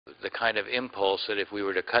kind of impulse that if we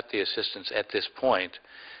were to cut the assistance at this point,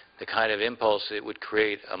 the kind of impulse it would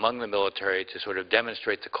create among the military to sort of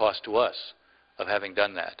demonstrate the cost to us of having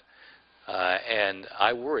done that. And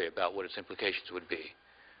I worry about what its implications would be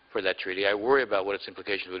for that treaty. I worry about what its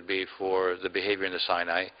implications would be for the behavior in the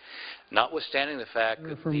Sinai, notwithstanding the fact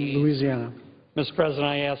that from Louisiana. Mr. President,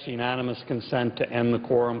 I ask unanimous consent to end the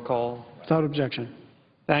quorum call. Without objection.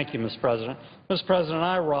 Thank you, Mr. President. Mr. President,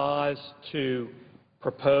 I rise to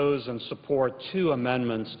propose and support two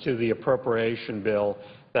amendments to the appropriation bill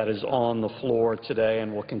that is on the floor today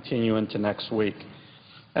and will continue into next week.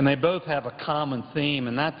 And they both have a common theme,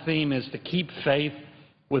 and that theme is to keep faith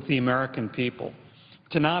with the American people,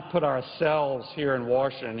 to not put ourselves here in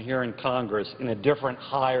Washington, here in Congress, in a different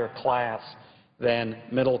higher class than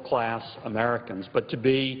middle-class Americans, but to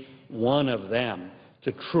be one of them,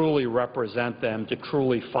 to truly represent them, to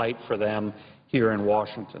truly fight for them here in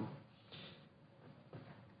Washington.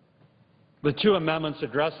 The two amendments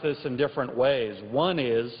address this in different ways. One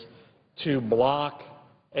is to block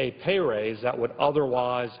a pay raise that would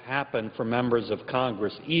otherwise happen for members of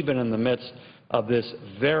Congress, even in the midst of this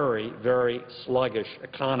very, very sluggish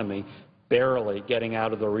economy, barely getting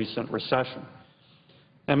out of the recent recession.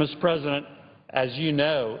 And, Mr. President, as you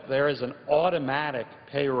know, there is an automatic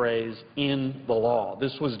pay raise in the law.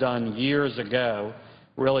 This was done years ago,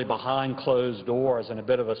 really behind closed doors in a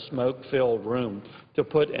bit of a smoke-filled room, to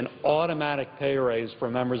put an automatic pay raise for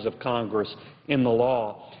members of Congress in the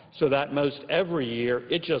law, so that most every year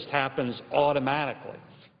it just happens automatically.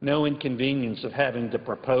 No inconvenience of having to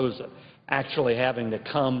propose it, actually having to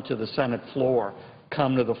come to the Senate floor,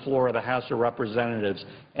 come to the floor of the House of Representatives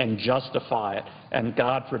and justify it, and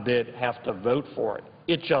God forbid have to vote for it.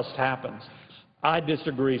 It just happens. I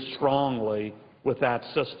disagree strongly with that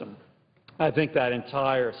system. I think that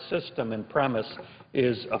entire system and premise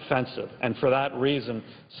is offensive. And for that reason,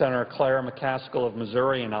 Senator Claire McCaskill of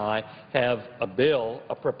Missouri and I have a bill,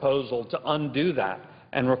 a proposal to undo that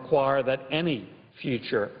and require that any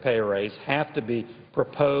future pay raise have to be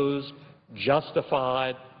proposed,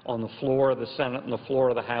 justified on the floor of the Senate and the floor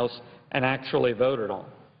of the House, and actually voted on.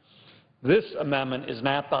 This amendment is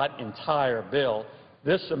not that entire bill.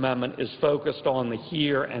 This amendment is focused on the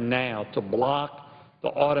here and now to block the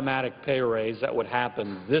automatic pay raise that would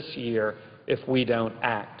happen this year if we don't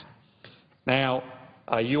act. Now,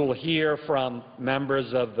 you will hear from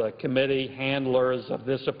members of the committee, handlers of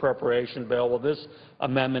this appropriation bill, well, this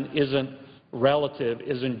amendment isn't relative,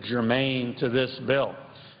 isn't germane to this bill.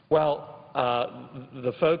 Well,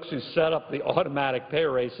 the folks who set up the automatic pay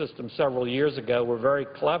raise system several years ago were very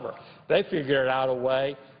clever. They figured out a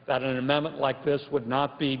way that an amendment like this would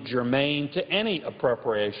not be germane to any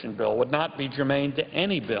appropriation bill, would not be germane to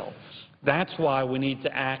any bill. That's why we need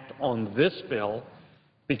to act on this bill,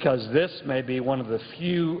 because this may be one of the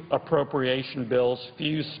few appropriation bills,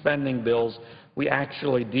 few spending bills we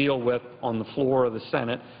actually deal with on the floor of the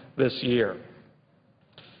Senate this year.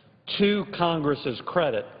 To Congress's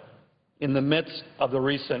credit, in the midst of the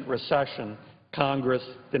recent recession, Congress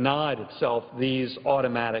denied itself these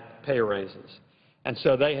automatic pay raises. And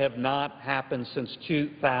so they have not happened since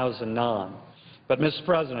 2009. But, Mr.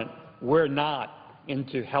 President, we're not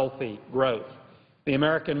into healthy growth. The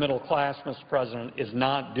American middle class, Mr. President, is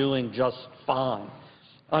not doing just fine.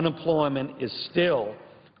 Unemployment is still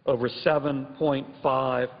over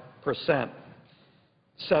 7.5%,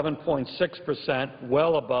 7.6%,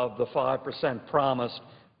 well above the 5% promised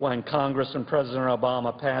when Congress and President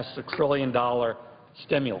Obama passed the $1 trillion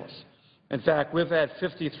stimulus. In fact, we've had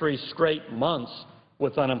 53 straight months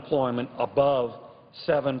with unemployment above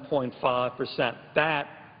 7.5%. That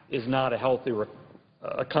is not a healthy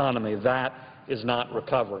economy. That is not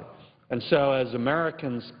recovery. And so as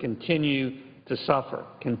Americans continue to suffer,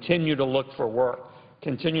 continue to look for work,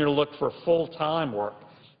 continue to look for full-time work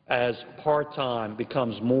as part-time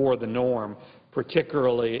becomes more the norm,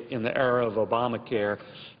 particularly in the era of Obamacare,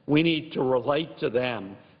 we need to relate to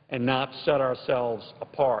them and not set ourselves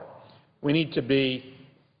apart. We need to be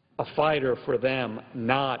a fighter for them,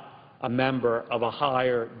 not a member of a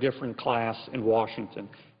higher, different class in Washington.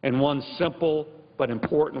 And one simple but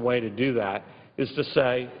important way to do that is to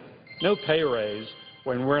say no pay raise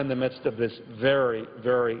when we're in the midst of this very,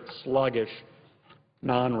 very sluggish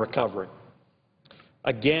non-recovery.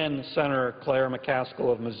 Again, Senator Claire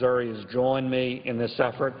McCaskill of Missouri has joined me in this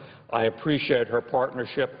effort. I appreciate her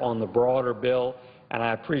partnership on the broader bill, and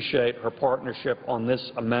I appreciate her partnership on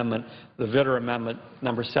this amendment, the Vitter Amendment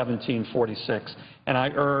number 1746. And I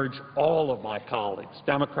urge all of my colleagues,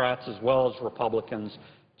 Democrats as well as Republicans,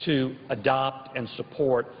 to adopt and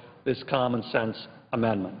support this common sense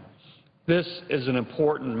amendment. This is an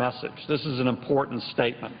important message. This is an important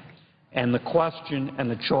statement. And the question and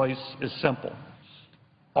the choice is simple.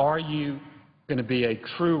 Are you going to be a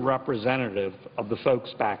true representative of the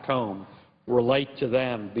folks back home, relate to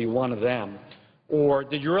them, be one of them, or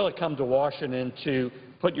did you really come to Washington to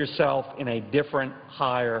put yourself in a different,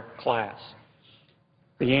 higher class?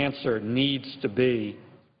 The answer needs to be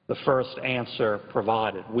the first answer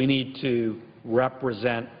provided. We need to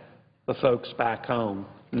represent the folks back home,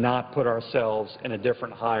 not put ourselves in a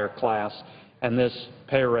different, higher class, and this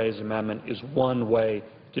pay raise amendment is one way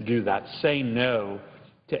to do that. Say no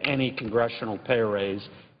to any congressional pay raise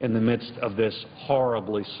in the midst of this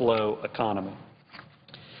horribly slow economy.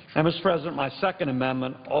 Now, Mr. President, my second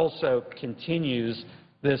amendment also continues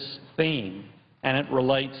this theme, and it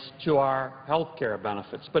relates to our health care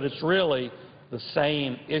benefits. But it's really the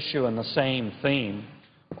same issue and the same theme.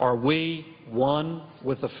 Are we one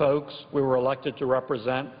with the folks we were elected to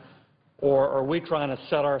represent, or are we trying to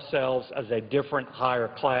set ourselves as a different, higher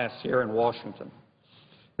class here in Washington?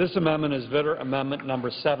 This amendment is Vitter Amendment number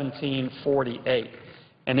 1748,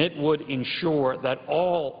 and it would ensure that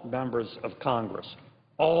all members of Congress,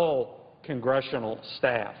 all congressional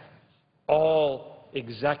staff, all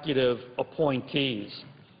executive appointees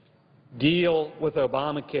deal with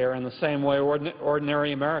Obamacare in the same way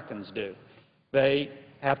ordinary Americans do. They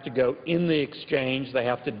have to go in the exchange. They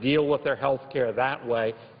have to deal with their health care that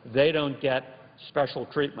way. They don't get special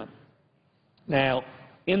treatment. Now,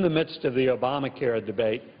 in the midst of the Obamacare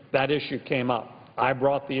debate, that issue came up. I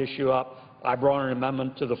brought the issue up. I brought an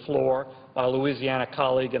amendment to the floor. My Louisiana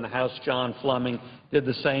colleague in the House, John Fleming, did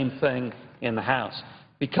the same thing in the House.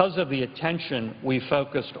 Because of the attention we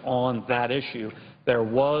focused on that issue, there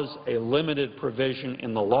was a limited provision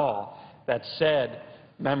in the law that said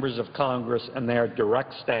members of Congress and their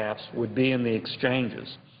direct staffs would be in the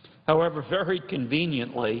exchanges. However, very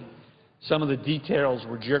conveniently, some of the details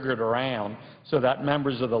were jiggered around so that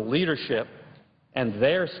members of the leadership and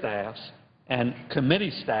their staffs and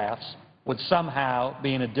committee staffs would somehow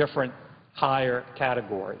be in a different, higher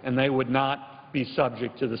category, and they would not be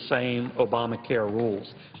subject to the same Obamacare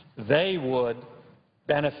rules. They would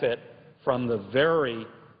benefit from the very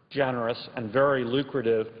generous and very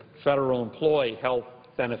lucrative federal employee health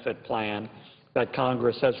benefit plan that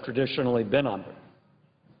Congress has traditionally been under.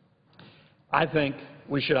 I think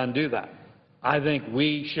we should undo that. I think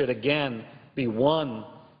we should again be one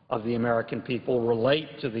of the American people,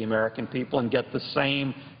 relate to the American people, and get the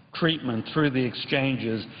same treatment through the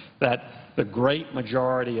exchanges that the great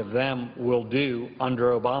majority of them will do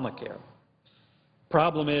under Obamacare.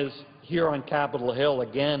 Problem is, here on Capitol Hill,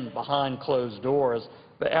 again, behind closed doors,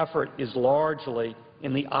 the effort is largely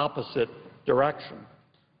in the opposite direction.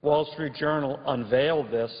 Wall Street Journal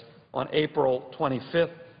unveiled this on April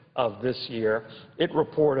 25th of this year. It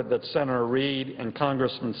reported that Senator Reid and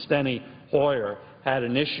Congressman Steny Hoyer had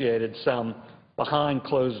initiated some behind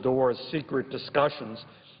closed doors secret discussions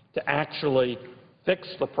to actually fix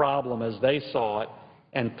the problem as they saw it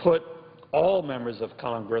and put all members of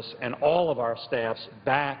Congress and all of our staffs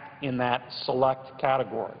back in that select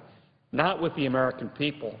category, not with the American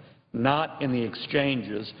people, not in the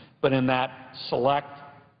exchanges, but in that select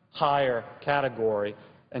higher category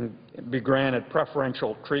and be granted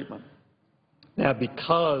preferential treatment. Now,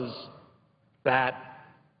 because that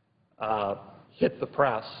hit the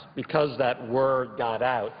press, because that word got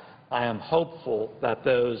out, I am hopeful that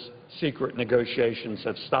those secret negotiations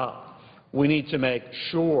have stopped. We need to make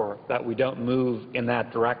sure that we don't move in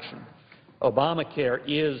that direction. Obamacare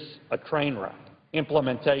is a train wreck.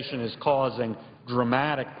 Implementation is causing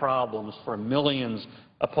dramatic problems for millions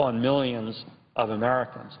upon millions of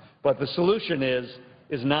Americans. But the solution is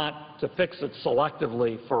not to fix it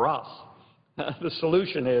selectively for us. The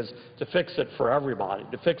solution is to fix it for everybody,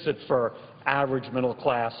 to fix it for average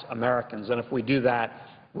middle-class Americans. And if we do that,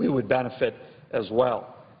 we would benefit as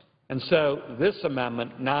well. And so this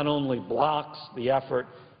amendment not only blocks the effort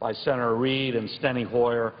by Senator Reid and Steny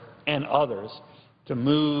Hoyer and others to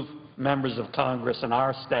move members of Congress and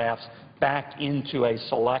our staffs back into a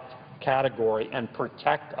select category and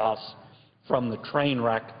protect us from the train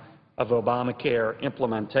wreck of Obamacare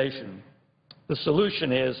implementation. The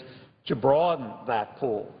solution is to broaden that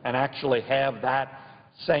pool and actually have that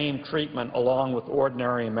same treatment along with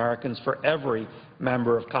ordinary Americans for every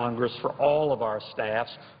member of Congress, for all of our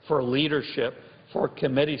staffs, for leadership, for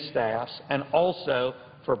committee staffs, and also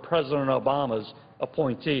for President Obama's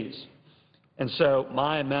appointees. And so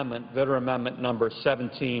my amendment, Vitter Amendment number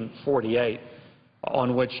 1748,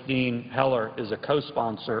 on which Dean Heller is a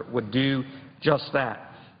co-sponsor, would do just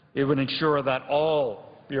that. It would ensure that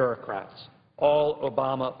all bureaucrats, all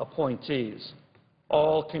Obama appointees,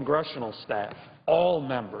 all congressional staff, all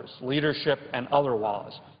members, leadership and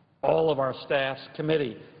otherwise, all of our staffs,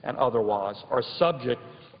 committee and otherwise, are subject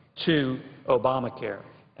to Obamacare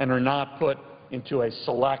and are not put into a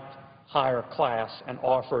select higher class and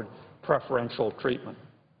offered preferential treatment.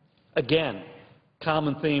 Again,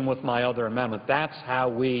 common theme with my other amendment. That's how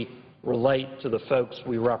we relate to the folks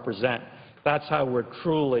we represent. That's how we're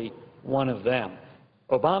truly one of them.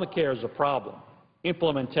 Obamacare is a problem.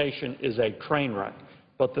 Implementation is a train wreck.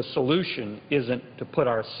 But the solution isn't to put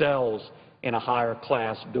ourselves in a higher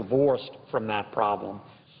class divorced from that problem.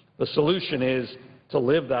 The solution is to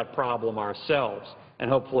live that problem ourselves, and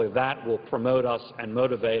hopefully that will promote us and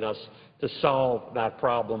motivate us to solve that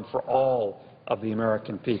problem for all of the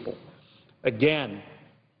American people. Again,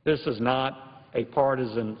 this is not a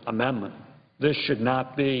partisan amendment. This should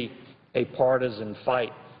not be a partisan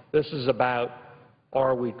fight. This is about,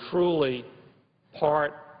 are we truly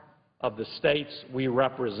part of the states we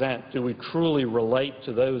represent? Do we truly relate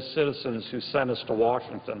to those citizens who sent us to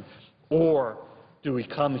Washington? Or do we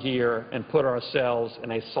come here and put ourselves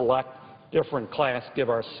in a select different class, give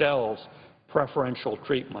ourselves preferential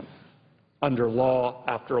treatment under law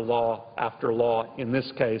after law after law, in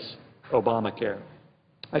this case, Obamacare?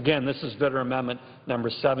 Again, this is Vitter Amendment number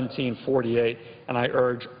 1748, and I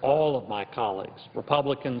urge all of my colleagues,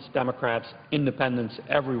 Republicans, Democrats, Independents,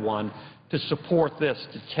 everyone, to support this,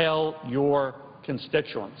 to tell your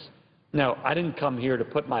constituents. No, I didn't come here to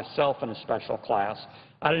put myself in a special class.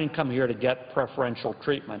 I didn't come here to get preferential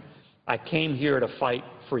treatment. I came here to fight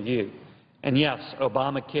for you. And yes,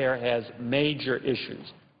 Obamacare has major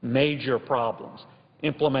issues, major problems.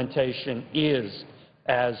 Implementation is,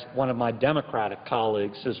 as one of my Democratic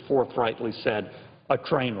colleagues has forthrightly said, a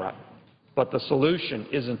train wreck. But the solution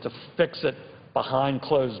isn't to fix it behind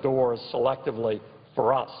closed doors selectively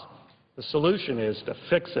for us. The solution is to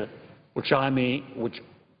fix it, which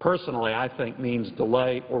personally I think means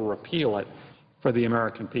delay or repeal it for the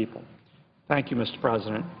American people. Thank you, Mr.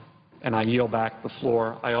 President, and I yield back the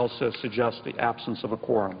floor. I also suggest the absence of a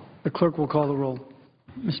quorum. The clerk will call the roll.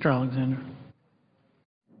 Mr. Alexander.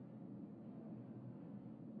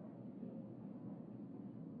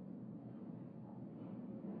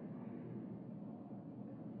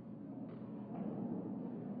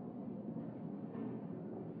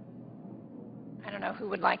 I don't know who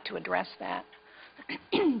would like to address that.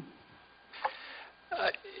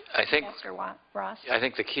 I think Ross? I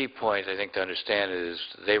think the key point, I think, to understand is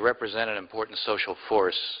they represent an important social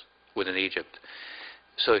force within Egypt.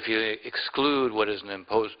 So if you exclude what is an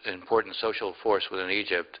important social force within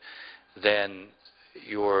Egypt, then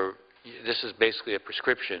this is basically a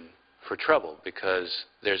prescription for trouble, because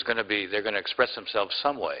they're going to express themselves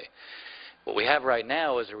some way. What we have right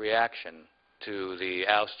now is a reaction to the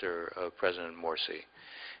ouster of President Morsi.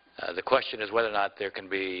 The question is whether or not there can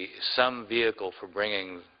be some vehicle for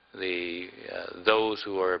bringing those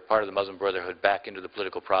who are part of the Muslim Brotherhood back into the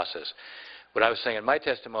political process. What I was saying in my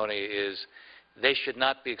testimony is they should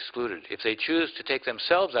not be excluded. If they choose to take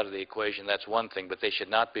themselves out of the equation, that's one thing, but they should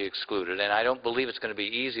not be excluded. And I don't believe it's going to be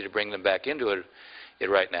easy to bring them back into it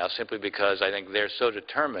right now, simply because I think they're so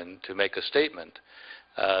determined to make a statement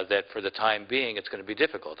that for the time being it's going to be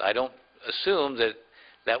difficult. I don't assume that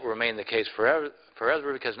that will remain the case forever,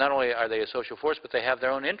 because not only are they a social force, but they have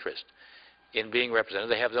their own interest in being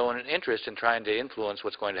represented. They have their own interest in trying to influence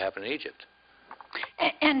what's going to happen in Egypt.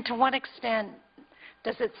 And to what extent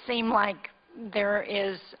does it seem like there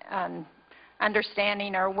is an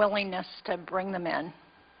understanding or willingness to bring them in?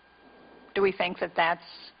 Do we think that that's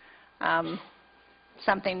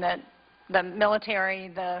something that the military,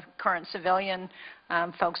 the current civilian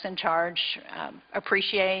folks in charge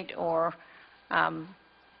appreciate or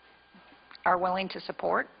are willing to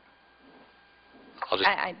support? I'll just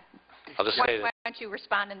say that. Why don't you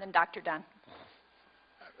respond, and then Dr. Dunn.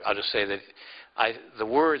 I'll just say that the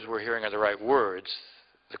words we're hearing are the right words.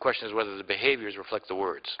 The question is whether the behaviors reflect the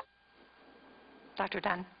words. Dr.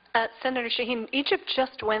 Dunn. Senator Shaheen, Egypt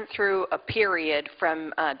just went through a period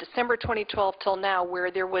from December 2012 till now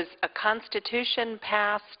where there was a constitution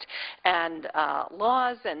passed and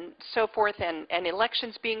laws and so forth and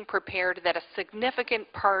elections being prepared that a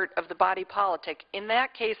significant part of the body politic, in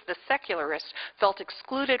that case the secularists, felt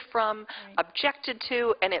excluded from, objected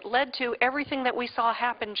to, and it led to everything that we saw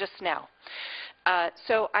happen just now.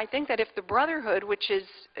 So I think that if the Brotherhood, which is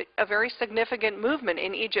a very significant movement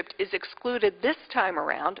in Egypt, is excluded this time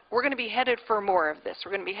around, we're going to be headed for more of this.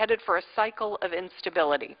 We're going to be headed for a cycle of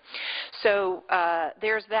instability. So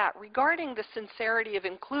there's that. Regarding the sincerity of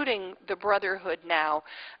including the Brotherhood now,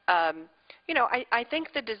 you know, I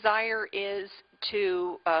think the desire is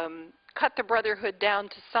to cut the Brotherhood down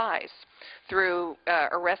to size. through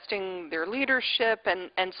arresting their leadership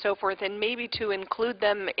and so forth, and maybe to include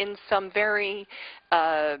them in some very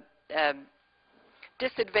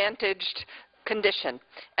disadvantaged condition.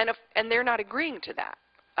 And they're not agreeing to that.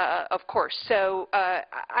 Of course. So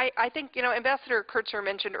I think, Ambassador Kurtzer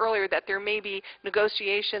mentioned earlier that there may be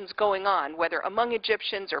negotiations going on, whether among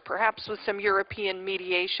Egyptians or perhaps with some European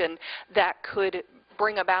mediation, that could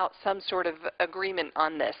bring about some sort of agreement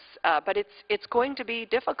on this. But it's going to be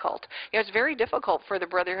difficult. It's very difficult for the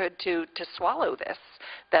Brotherhood to swallow this,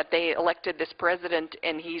 that they elected this president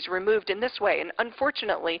and he's removed in this way. And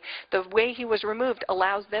unfortunately, the way he was removed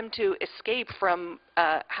allows them to escape from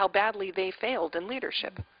how badly they failed in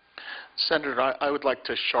leadership. Senator, I would like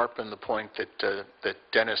to sharpen the point that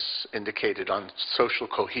Dennis indicated on social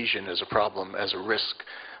cohesion as a problem, as a risk.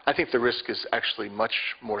 I think the risk is actually much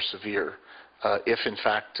more severe if, in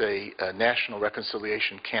fact, a national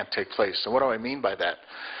reconciliation can't take place. And what do I mean by that?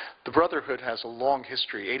 The Brotherhood has a long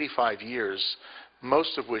history, 85 years,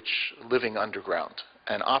 most of which living underground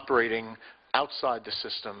and operating outside the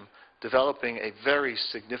system, developing a very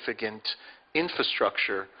significant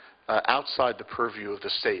infrastructure outside the purview of the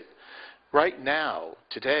state. Right now,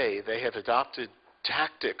 today, they have adopted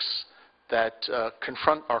tactics that are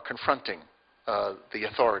confronting the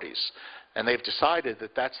authorities. And they've decided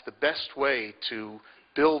that that's the best way to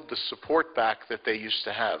build the support back that they used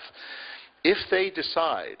to have. If they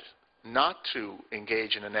decide not to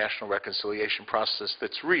engage in a national reconciliation process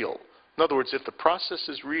that's real, in other words, if the process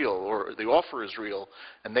is real or the offer is real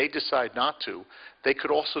and they decide not to, they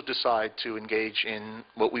could also decide to engage in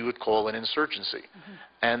what we would call an insurgency. Mm-hmm.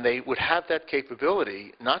 And they would have that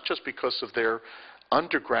capability not just because of their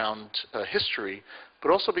underground history, but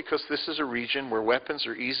also because this is a region where weapons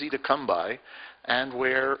are easy to come by and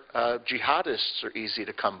where jihadists are easy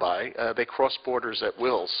to come by. They cross borders at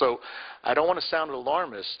will. So I don't want to sound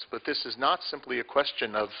alarmist, but this is not simply a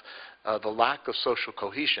question of the lack of social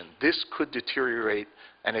cohesion. This could deteriorate,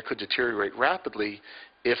 and it could deteriorate rapidly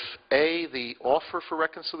if, A, the offer for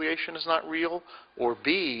reconciliation is not real, or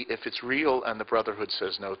B, if it's real and the Brotherhood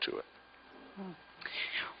says no to it.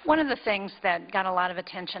 One of the things that got a lot of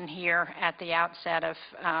attention here at the outset of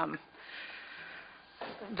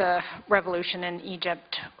the revolution in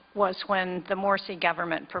Egypt was when the Morsi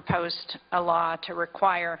government proposed a law to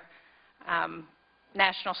require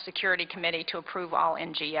National Security Committee to approve all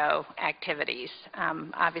NGO activities.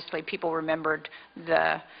 Obviously, people remembered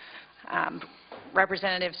the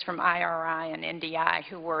representatives from IRI and NDI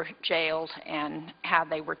who were jailed and how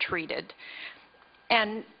they were treated.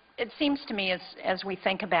 And it seems to me as we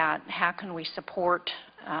think about how can we support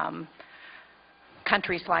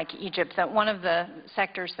countries like Egypt, that one of the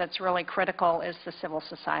sectors that's really critical is the civil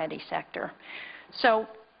society sector. So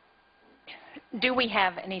do we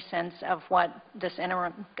have any sense of what this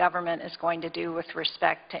interim government is going to do with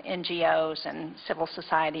respect to NGOs and civil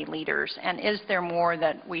society leaders? And is there more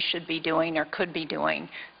that we should be doing or could be doing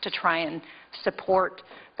to try and support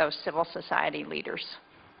those civil society leaders?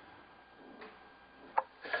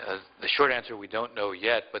 The short answer, we don't know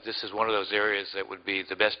yet, but this is one of those areas that would be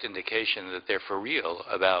the best indication that they're for real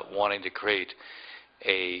about wanting to create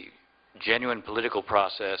a genuine political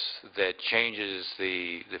process that changes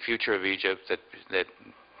the future of Egypt, that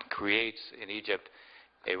creates in Egypt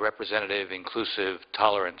a representative, inclusive,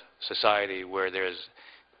 tolerant society where there's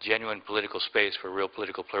genuine political space for real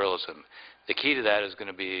political pluralism. The key to that is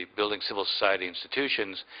going to be building civil society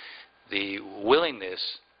institutions, the willingness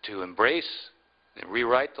to embrace and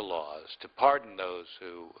rewrite the laws, to pardon those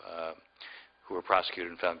who were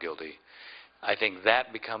prosecuted and found guilty. I think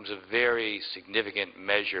that becomes a very significant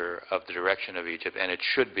measure of the direction of Egypt, and it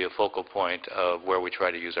should be a focal point of where we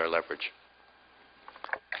try to use our leverage.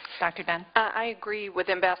 Dr. Dunn? I agree with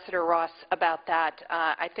Ambassador Ross about that.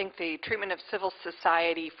 I think the treatment of civil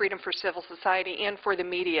society, freedom for civil society, and for the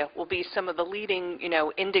media will be some of the leading,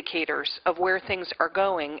 indicators of where things are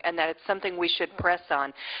going, and that it's something we should press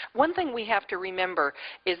on. One thing we have to remember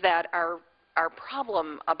is that our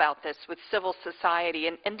problem about this with civil society,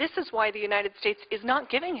 and this is why the United States is not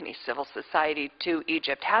giving any civil society to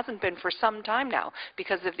Egypt, hasn't been for some time now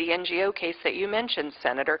because of the NGO case that you mentioned,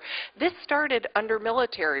 Senator. This started under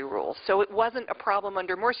military rule, so it wasn't a problem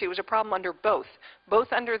under Morsi. It was a problem under both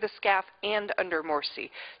under the SCAF and under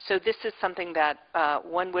Morsi. So this is something that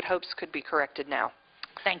one would hope could be corrected now.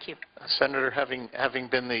 Thank you. Senator, having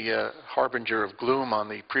been the harbinger of gloom on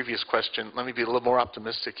the previous question, let me be a little more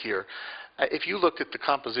optimistic here. If you look at the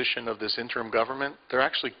composition of this interim government, they're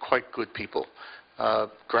actually quite good people.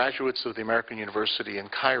 Graduates of the American University in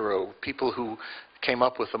Cairo, people who came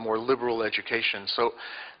up with a more liberal education. So,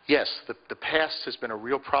 yes, the past has been a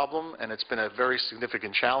real problem, and it's been a very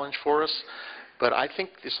significant challenge for us. But I think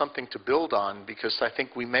there's something to build on, because I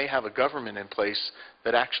think we may have a government in place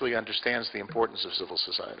that actually understands the importance of civil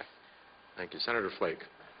society. Thank you. Senator Flake.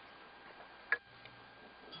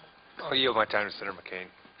 I'll yield my time to Senator McCain.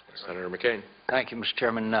 Senator McCain. Thank you, Mr.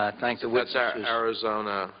 Chairman. Thank the That's witnesses. our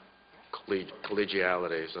Arizona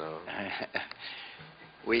collegiality. So.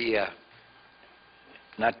 We,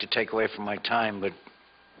 not to take away from my time, but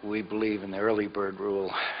we believe in the early bird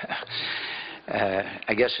rule.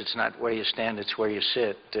 I guess it's not where you stand, it's where you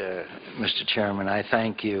sit, Mr. Chairman. I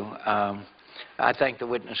thank you. I thank the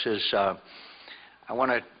witnesses. I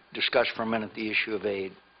want to discuss for a minute the issue of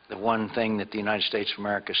aid. The one thing that the United States of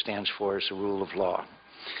America stands for is the rule of law.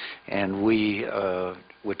 And we,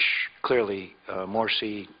 which clearly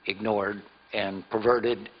Morsi ignored and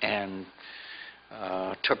perverted and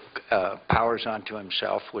took powers onto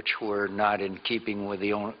himself which were not in keeping with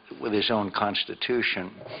his own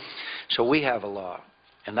Constitution. So we have a law,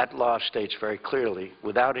 and that law states very clearly,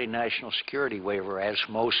 without a national security waiver, as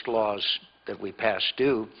most laws that we pass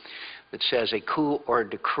do, that says a coup or a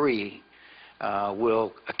decree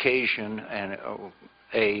will occasion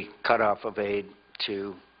a cutoff of aid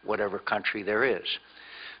to whatever country there is.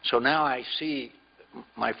 So now I see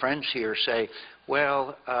my friends here say,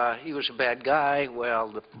 well, he was a bad guy.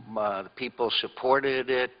 Well, the people supported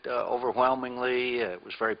it overwhelmingly. It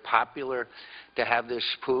was very popular to have this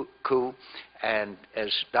coup. And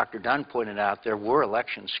as Dr. Dunn pointed out, there were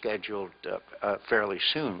elections scheduled fairly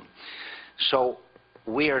soon. So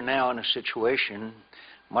we are now in a situation,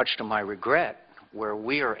 much to my regret, where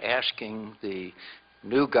we are asking the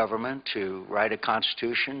new government to write a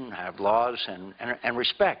constitution, have laws, and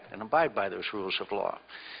respect and abide by those rules of law.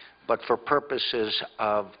 But for purposes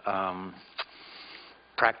of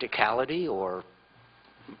practicality or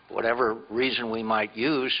whatever reason we might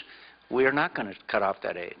use, we are not going to cut off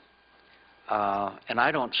that aid. And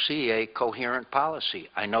I don't see a coherent policy.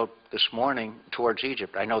 I note this morning, towards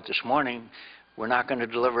Egypt, I note this morning we're not going to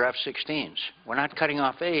deliver F-16s. We're not cutting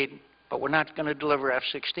off aid, but we're not going to deliver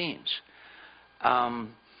F-16s.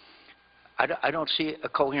 I don't see a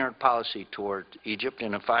coherent policy toward Egypt,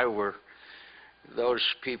 and if I were those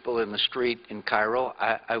people in the street in Cairo,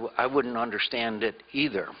 I wouldn't understand it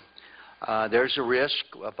either. There's a risk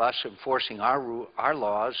of us enforcing our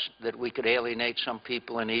laws that we could alienate some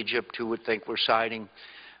people in Egypt who would think we're siding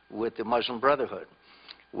with the Muslim Brotherhood.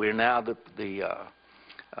 We're now the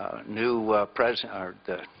new president, or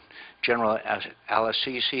the General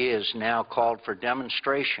al-Sisi has now called for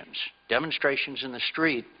demonstrations in the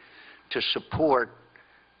street to support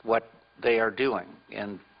what they are doing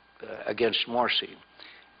against Morsi.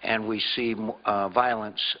 And we see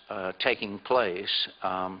violence taking place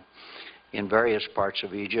in various parts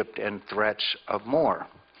of Egypt and threats of more.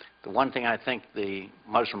 The one thing I think the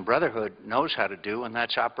Muslim Brotherhood knows how to do, and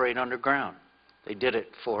that's operate underground. They did it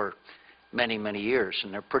for many, many years,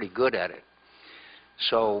 and they're pretty good at it.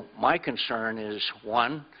 So my concern is,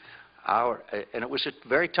 one, and it was a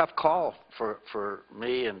very tough call for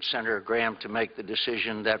me and Senator Graham to make the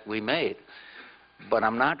decision that we made. But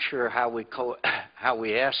I'm not sure how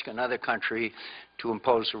we ask another country to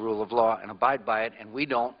impose the rule of law and abide by it, and we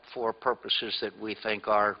don't for purposes that we think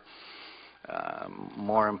are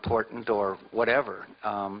more important or whatever.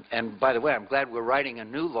 And by the way, I'm glad we're writing a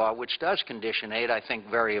new law which does condition aid, I think,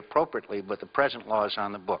 very appropriately, but the present law is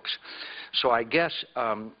on the books. So I guess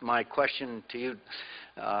my question to you,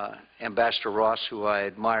 Ambassador Ross, who I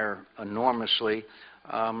admire enormously,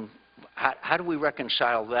 how do we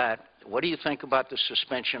reconcile that? What do you think about the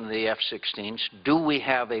suspension of the F-16s? Do we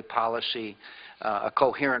have a policy, a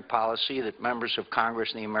coherent policy that members of Congress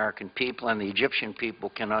and the American people and the Egyptian people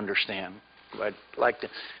can understand? I'd like to,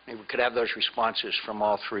 maybe we could have those responses from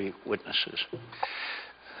all three witnesses.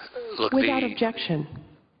 Look, without objection.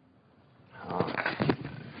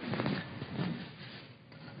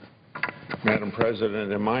 Madam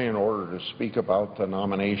President, am I in order to speak about the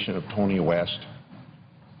nomination of Tony West?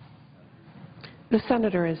 The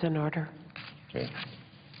senator is in order. Okay.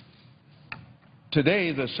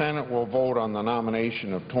 Today, the Senate will vote on the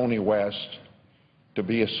nomination of Tony West to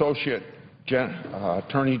be Associate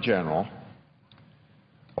Attorney General.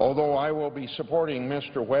 Although I will be supporting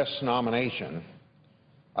Mr. West's nomination,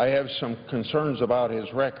 I have some concerns about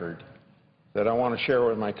his record that I want to share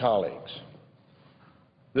with my colleagues.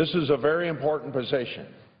 This is a very important position.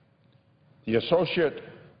 The Associate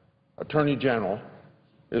Attorney General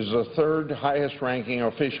is the third highest ranking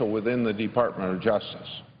official within the Department of Justice.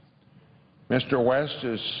 Mr. West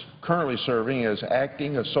is currently serving as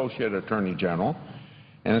Acting Associate Attorney General,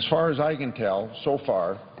 And as far as I can tell, so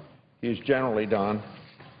far, he has generally done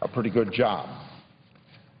a pretty good job.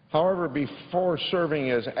 However, before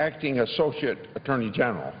serving as acting Associate Attorney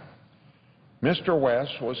General, Mr.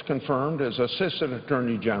 West was confirmed as Assistant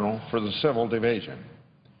Attorney General for the Civil Division.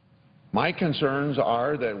 My concerns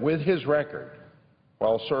are that with his record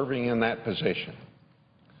while serving in that position,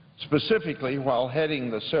 specifically while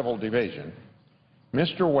heading the Civil Division,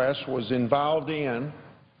 Mr. West was involved in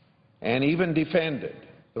and even defended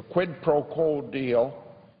the quid pro quo deal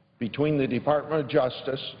between the Department of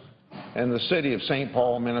Justice and the city of St.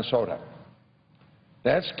 Paul, Minnesota.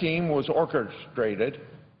 That scheme was orchestrated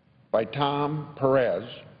by Tom Perez,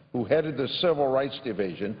 who headed the Civil Rights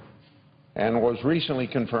Division and was recently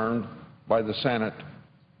confirmed by the Senate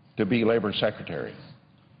to be Labor Secretary.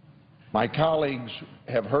 My colleagues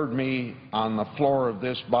have heard me on the floor of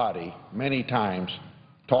this body many times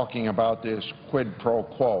talking about this quid pro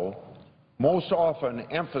quo, most often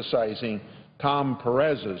emphasizing Tom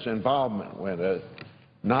Perez's involvement with it,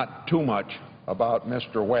 not too much about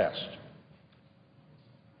Mr. West.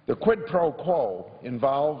 The quid pro quo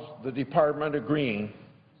involves the Department agreeing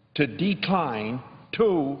to decline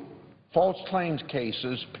 2 false claims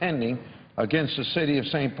cases pending against the city of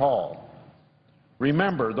St. Paul.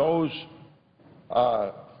 Remember, those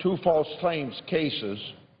 2 false claims cases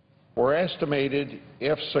were estimated,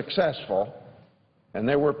 if successful, and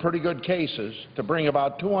they were pretty good cases, to bring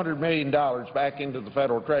about $200 million back into the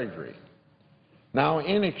federal treasury. Now,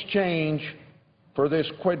 in exchange for this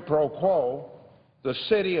quid pro quo, the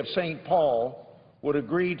city of St. Paul would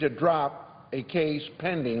agree to drop a case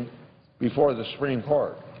pending before the Supreme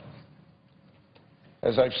Court.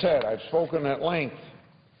 As I've said, I've spoken at length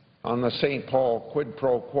on the St. Paul quid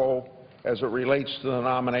pro quo as it relates to the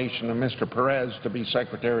nomination of Mr. Perez to be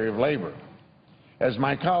Secretary of Labor. As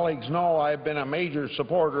my colleagues know, I've been a major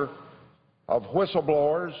supporter of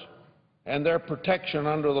whistleblowers and their protection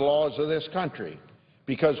under the laws of this country,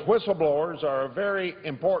 because whistleblowers are a very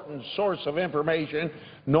important source of information,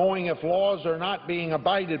 knowing if laws are not being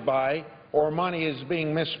abided by or money is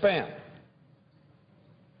being misspent.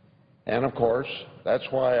 And of course, that's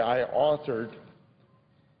why I authored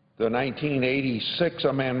the 1986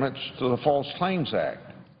 amendments to the False Claims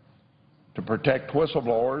Act, to protect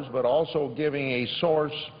whistleblowers, but also giving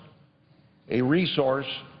a resource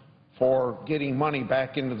for getting money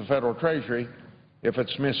back into the federal treasury if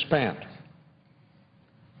it's misspent.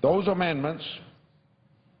 Those amendments,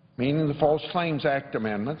 meaning the False Claims Act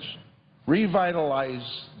amendments, revitalize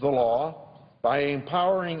the law by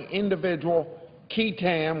empowering individual qui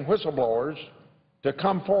tam whistleblowers to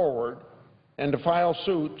come forward and to file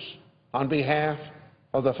suits on behalf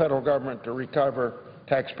of the federal government to recover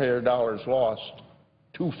taxpayer dollars lost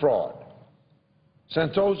to fraud.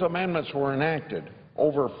 Since those amendments were enacted,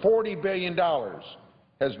 over $40 billion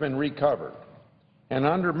has been recovered. And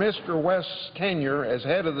under Mr. West's tenure as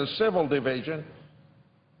head of the Civil Division,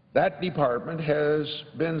 that department has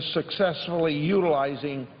been successfully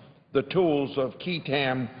utilizing the tools of qui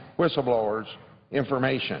tam whistleblowers'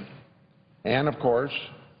 information. And of course,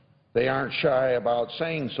 they aren't shy about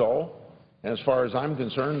saying so. As far as I'm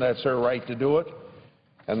concerned, that's their right to do it.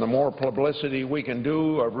 And the more publicity we can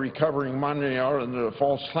do of recovering money under the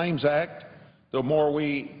False Claims Act, the more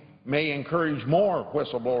we may encourage more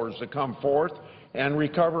whistleblowers to come forth and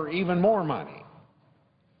recover even more money.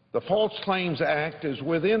 The False Claims Act is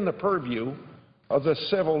within the purview of the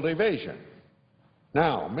Civil Division.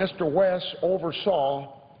 Now, Mr. West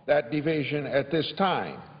oversaw that division at this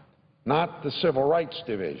time, not the Civil Rights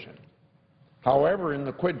Division. However, in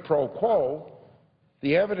the quid pro quo,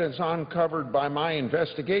 the evidence uncovered by my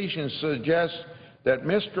investigation suggests that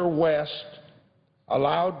Mr. West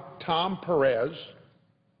allowed Tom Perez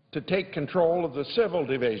to take control of the Civil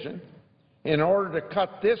Division in order to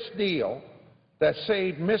cut this deal that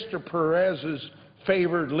saved Mr. Perez's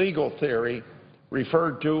favored legal theory,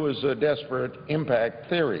 referred to as the disparate impact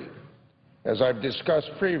theory. As I've discussed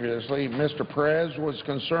previously, Mr. Perez was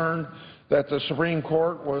concerned that the Supreme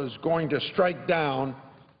Court was going to strike down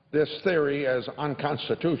this theory as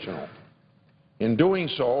unconstitutional. In doing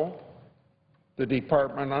so, the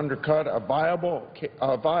department undercut a viable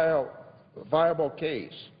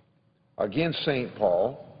case against St.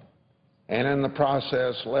 Paul, and in the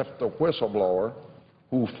process left the whistleblower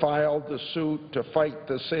who filed the suit to fight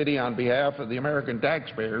the city on behalf of the American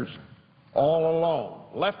taxpayers all alone,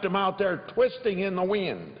 left him out there twisting in the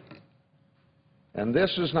wind. And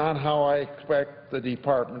this is not how I expect the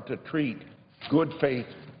department to treat good faith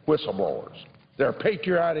whistleblowers. They're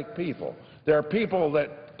patriotic people. They're people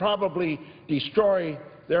that probably destroy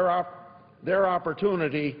their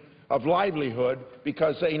opportunity of livelihood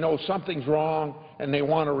because they know something's wrong and they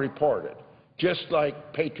want to report it, just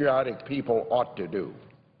like patriotic people ought to do.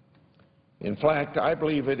 In fact, I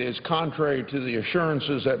believe it is contrary to the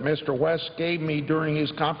assurances that Mr. West gave me during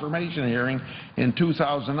his confirmation hearing in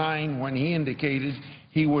 2009 when he indicated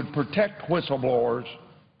he would protect whistleblowers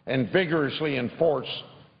and vigorously enforce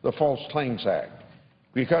the False Claims Act.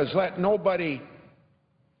 Because let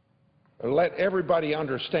everybody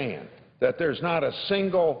understand that there's not a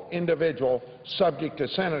single individual subject to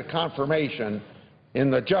Senate confirmation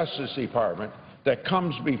in the Justice Department that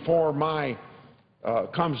comes before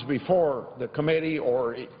the committee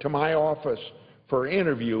or to my office for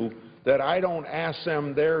interview that I don't ask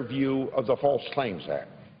them their view of the False Claims Act.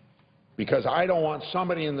 Because I don't want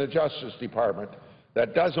somebody in the Justice Department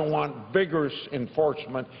that doesn't want vigorous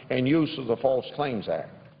enforcement and use of the False Claims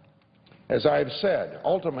Act. As I've said,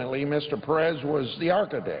 ultimately, Mr. Perez was the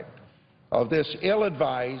architect of this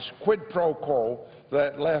ill-advised quid pro quo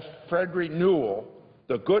that left Frederick Newell,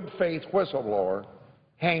 the good-faith whistleblower,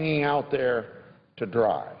 hanging out there to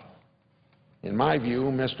dry. In my view,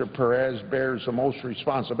 Mr. Perez bears the most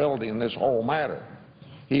responsibility in this whole matter.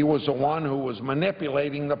 He was the one who was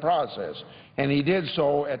manipulating the process, and he did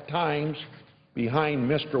so at times behind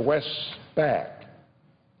Mr. West's back.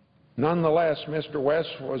 Nonetheless, Mr. West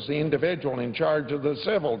was the individual in charge of the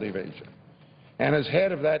Civil Division. And as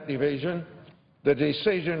head of that division, the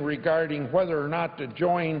decision regarding whether or not to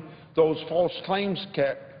join those false claims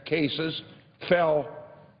cases fell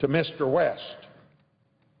to Mr. West.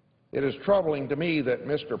 It is troubling to me that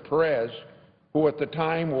Mr. Perez, who at the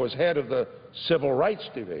time was head of the Civil Rights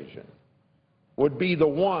Division, would be the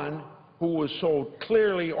one who was so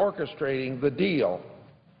clearly orchestrating the deal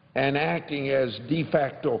and acting as de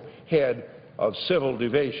facto head of Civil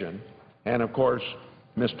Division, and of course,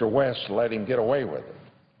 Mr. West let him get away with it.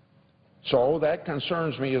 So that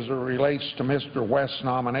concerns me as it relates to Mr. West's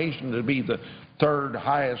nomination to be the third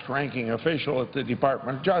highest ranking official at the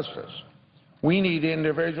Department of Justice. We need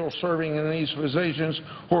individuals serving in these positions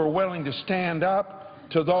who are willing to stand up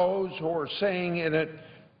to those who are saying in it,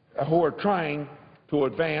 who are trying to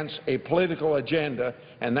advance a political agenda,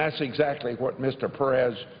 and that's exactly what Mr.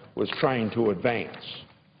 Perez was trying to advance.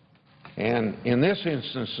 And in this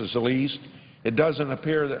instance, at least, it doesn't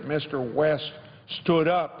appear that Mr. West stood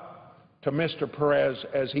up to Mr. Perez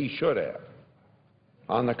as he should have.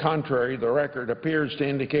 On the contrary, the record appears to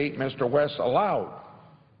indicate Mr. West allowed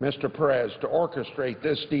Mr. Perez to orchestrate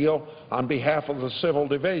this deal on behalf of the Civil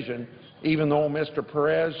Division, even though Mr.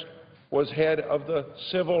 Perez was head of the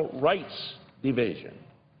Civil Rights Division.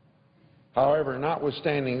 However,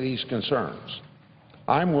 notwithstanding these concerns,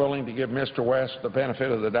 I'm willing to give Mr. West the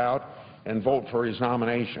benefit of the doubt and vote for his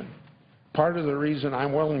nomination. Part of the reason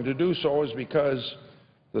I'm willing to do so is because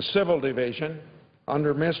the Civil Division,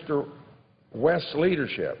 under Mr. West's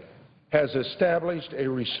leadership, has established a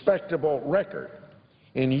respectable record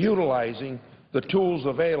in utilizing the tools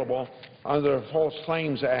available under the False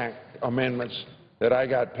Claims Act amendments that I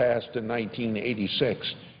got passed in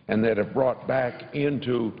 1986 and that have brought back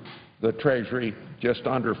into the Treasury just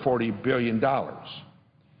under $40 billion.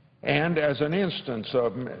 And as an instance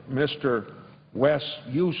of Mr. West's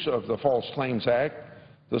use of the False Claims Act,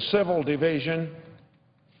 the Civil Division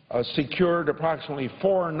secured approximately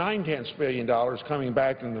 $4 9/10 billion coming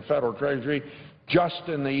back in the Federal Treasury just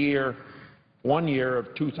in the 1 year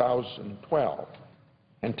of 2012.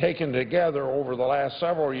 And taken together over the last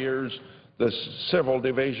several years, the Civil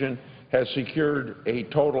Division has secured a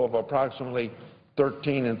total of approximately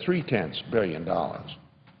 $13 3/10 billion.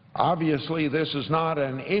 Obviously, this is not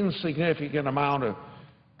an insignificant amount of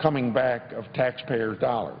coming back of taxpayers'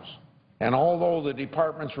 dollars. And although the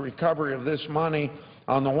Department's recovery of this money,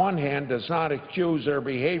 on the one hand, does not excuse their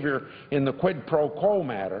behavior in the quid pro quo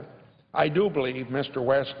matter, I do believe Mr.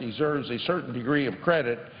 West deserves a certain degree of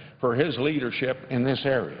credit for his leadership in this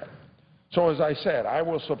area. So, as I said, I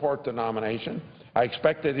will support the nomination. I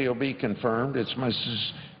expect that he'll be confirmed. It's my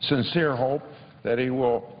sincere hope that he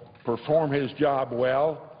will perform his job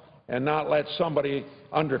well and not let somebody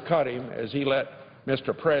undercut him as he let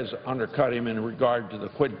Mr. Perez undercut him in regard to the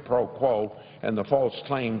quid pro quo and the false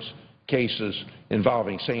claims cases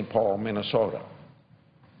involving St. Paul, Minnesota.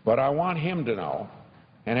 But I want him to know,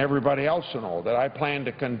 and everybody else to know, that I plan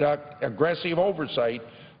to conduct aggressive oversight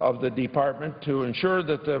of the Department to ensure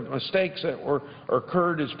that the mistakes that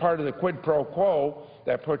occurred as part of the quid pro quo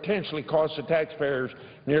that potentially cost the taxpayers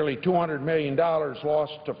nearly $200 million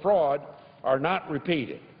lost to fraud are not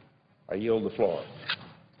repeated. I yield the floor.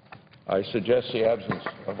 I suggest the absence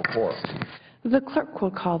of a quorum. The clerk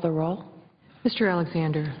will call the roll. Mr.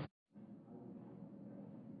 Alexander.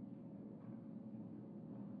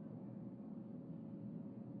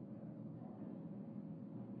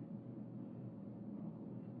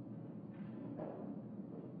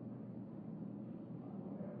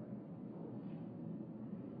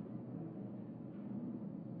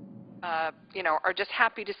 are just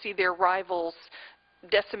happy to see their rivals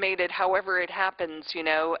decimated however it happens,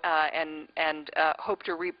 and hope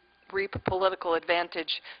to reap political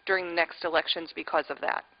advantage during the next elections because of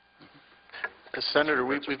that. Senator,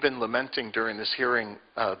 we've been lamenting during this hearing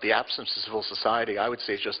the absence of civil society. I would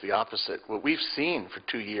say it's just the opposite. What we've seen for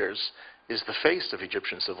 2 years is the face of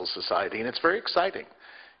Egyptian civil society, and it's very exciting.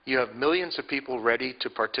 You have millions of people ready to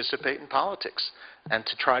participate in politics and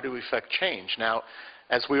to try to effect change. Now,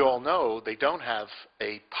 as we all know, they don't have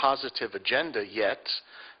a positive agenda yet.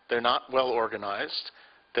 They're not well organized.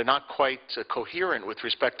 They're not quite coherent with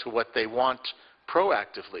respect to what they want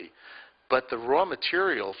proactively. But the raw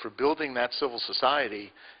material for building that civil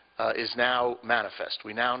society is now manifest.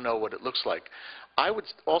 We now know what it looks like. I would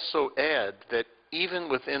also add that even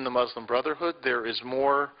within the Muslim Brotherhood, there is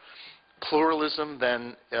more pluralism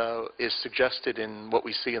than is suggested in what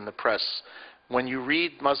we see in the press. When you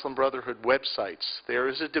read Muslim Brotherhood websites, there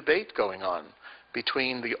is a debate going on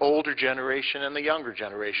between the older generation and the younger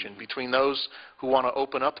generation, between those who want to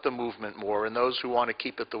open up the movement more and those who want to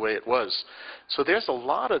keep it the way it was. So there's a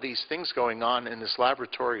lot of these things going on in this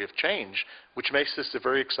laboratory of change, which makes this a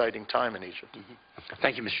very exciting time in Egypt.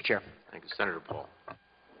 Thank you, Mr. Chair. Thank you. Senator Paul.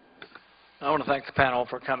 I want to thank the panel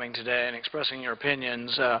for coming today and expressing your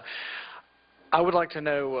opinions. I would like to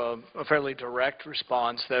know a fairly direct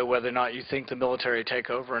response, though, whether or not you think the military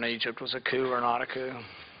takeover in Egypt was a coup or not a coup.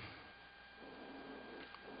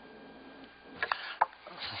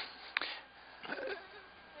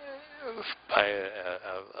 By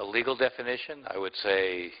a legal definition, I would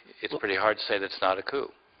say it's pretty hard to say that's not a coup.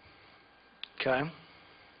 Okay.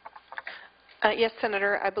 Yes,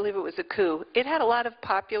 Senator, I believe it was a coup. It had a lot of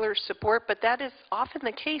popular support, but that is often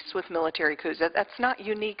the case with military coups. That's not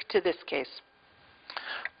unique to this case.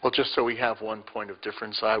 Well, just so we have one point of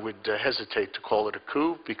difference, I would hesitate to call it a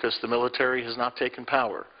coup because the military has not taken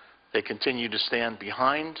power. They continue to stand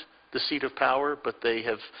behind the seat of power, but they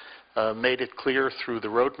have made it clear through the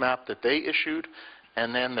roadmap that they issued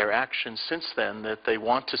and then their actions since then that they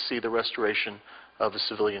want to see the restoration of a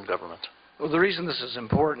civilian government. Well, the reason this is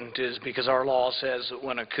important is because our law says that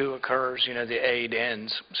when a coup occurs, the aid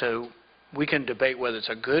ends. So we can debate whether it's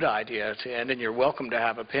a good idea to end, and you're welcome to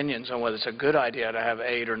have opinions on whether it's a good idea to have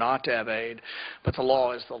aid or not to have aid, but the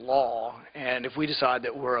law is the law, and if we decide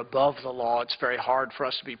that we're above the law, it's very hard for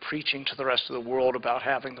us to be preaching to the rest of the world about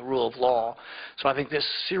having the rule of law. So I think this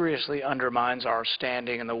seriously undermines our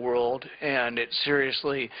standing in the world, and it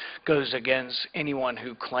seriously goes against anyone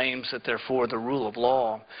who claims that they're for the rule of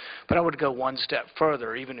law. But I would go one step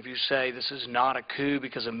further. Even if you say this is not a coup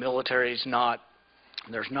because the military is not,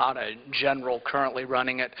 there's not a general currently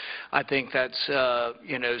running it, I think that's,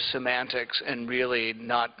 semantics and really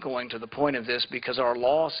not going to the point of this, because our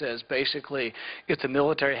law says basically if the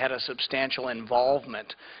military had a substantial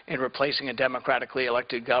involvement in replacing a democratically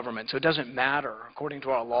elected government. So it doesn't matter, according to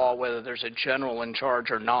our law, whether there's a general in charge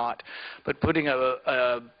or not. But putting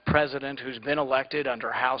a president who's been elected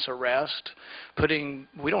under house arrest,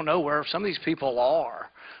 we don't know where some of these people are.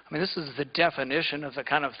 I mean, this is the definition of the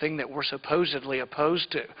kind of thing that we're supposedly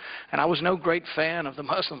opposed to. And I was no great fan of the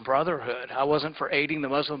Muslim Brotherhood. I wasn't for aiding the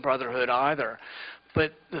Muslim Brotherhood either.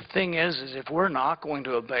 But the thing is if we're not going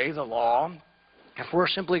to obey the law, if we're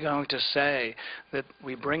simply going to say that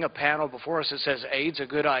we bring a panel before us that says aid's a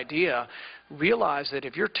good idea, realize that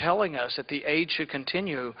if you're telling us that the aid should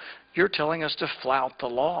continue, you're telling us to flout the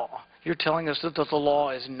law. You're telling us that the law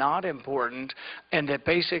is not important and that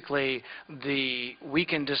basically we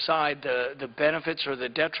can decide the benefits or the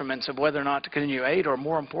detriments of whether or not to continue aid are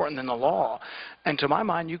more important than the law. And to my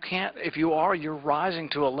mind, you can't, if you are, you're rising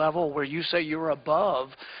to a level where you say you're above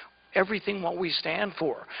everything what we stand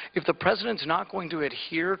for. If the president's not going to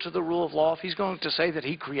adhere to the rule of law, if he's going to say that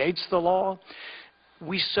he creates the law,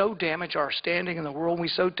 we so damage our standing in the world, we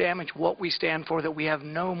so damage what we stand for that we have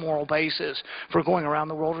no moral basis for going around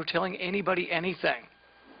the world or telling anybody anything.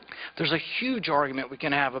 There's a huge argument we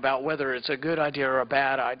can have about whether it's a good idea or a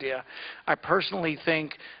bad idea. I personally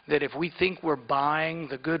think that if we think we're buying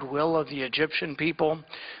the goodwill of the Egyptian people,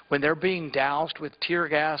 when they're being doused with tear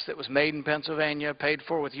gas that was made in Pennsylvania, paid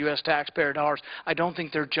for with U.S. taxpayer dollars, I don't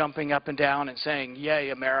think they're jumping up and down and saying, "Yay,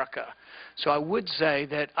 America." So I would say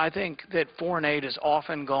that I think that foreign aid has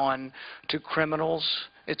often gone to criminals.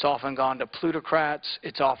 it's often gone to plutocrats,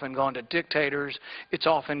 it's often gone to dictators, it's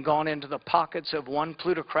often gone into the pockets of one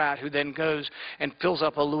plutocrat who then goes and fills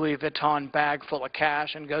up a Louis Vuitton bag full of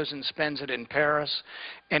cash and goes and spends it in Paris.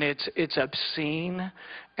 And it's obscene.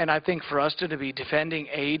 And I think for us to be defending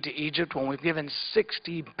aid to Egypt when we've given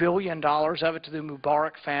 $60 billion of it to the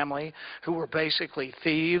Mubarak family, who were basically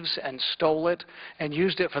thieves and stole it and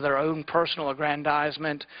used it for their own personal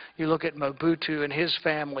aggrandizement. You look at Mobutu and his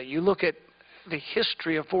family. You look at the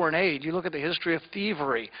history of foreign aid. You look at the history of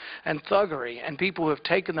thievery and thuggery and people who have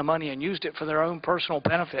taken the money and used it for their own personal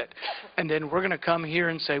benefit. And then we're going to come here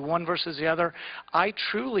and say one versus the other. I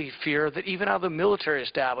truly fear that even out of the military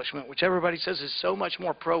establishment, which everybody says is so much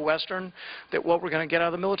more pro-Western, that what we're going to get out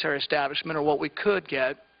of the military establishment, or what we could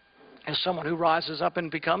get, is someone who rises up and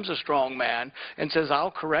becomes a strong man and says, I'll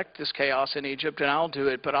correct this chaos in Egypt and I'll do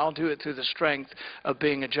it, but I'll do it through the strength of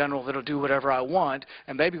being a general that'll do whatever I want,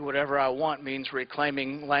 and maybe whatever I want means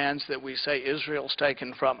reclaiming lands that we say Israel's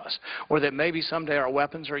taken from us, or that maybe someday our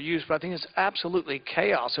weapons are used. But I think it's absolutely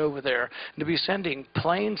chaos over there, and to be sending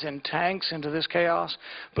planes and tanks into this chaos.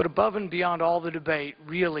 But above and beyond all the debate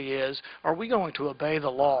really is, are we going to obey the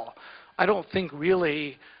law? I don't think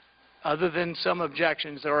really, other than some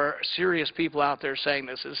objections, there are serious people out there saying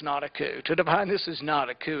this is not a coup. To define this is not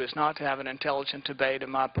a coup is not to have an intelligent debate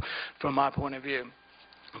from my point of view.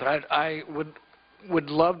 But I would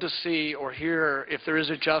love to see or hear if there is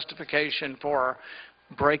a justification for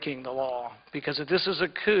breaking the law. Because if this is a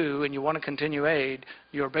coup and you want to continue aid,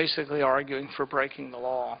 you're basically arguing for breaking the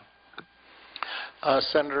law.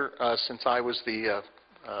 Senator, since I was the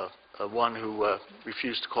one who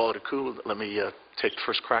refused to call it a coup, let me take the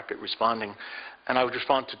first crack at responding. And I would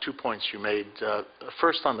respond to 2 points you made.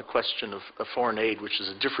 First, on the question of foreign aid, which is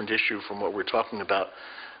a different issue from what we're talking about.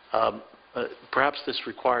 Perhaps this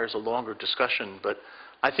requires a longer discussion, but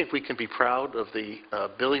I think we can be proud of the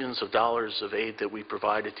billions of dollars of aid that we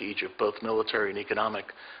provided to Egypt, both military and economic.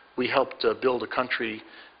 We helped build a country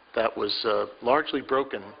that was largely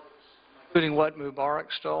broken. Including what Mubarak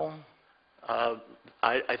stole?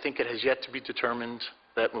 I think it has yet to be determined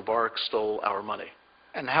that Mubarak stole our money.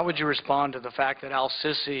 And how would you respond to the fact that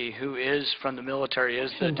al-Sisi, who is from the military,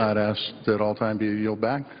 is the... I'd ask that all time be yield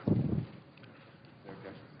back.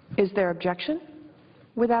 Is there objection?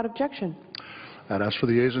 Without objection. I'd ask for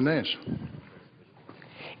the yeas and nays.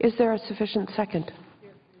 Is there a sufficient second?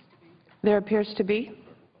 There appears to be.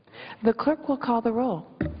 The clerk will call the roll.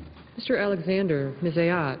 Mr. Alexander, Ms.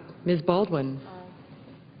 Ayat, Ms. Baldwin.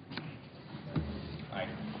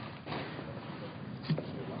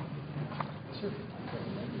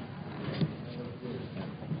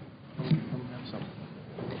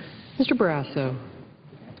 Mr. Barrasso.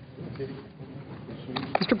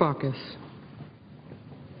 Mr. Baucus.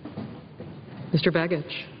 Mr.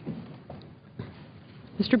 Begich.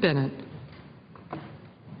 Mr. Bennett.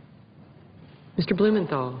 Mr.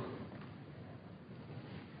 Blumenthal.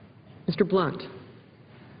 Mr. Blunt.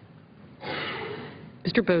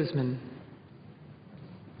 Mr. Bozeman.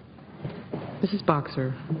 Mrs.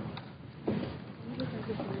 Boxer.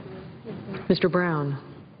 Mr. Brown.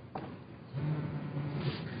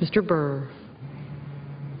 Mr. Burr.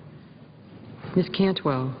 Ms.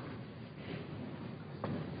 Cantwell.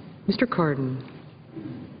 Mr. Cardin.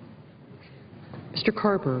 Mr.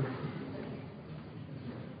 Carper.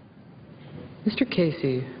 Mr.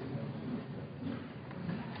 Casey.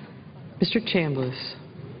 Mr. Chambliss.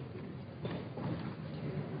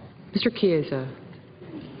 Mr. Chiesa.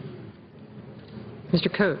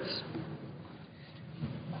 Mr. Coates.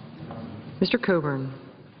 Mr. Coburn.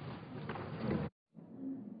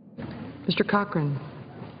 Mr. Cochran.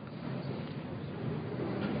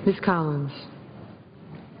 Ms. Collins.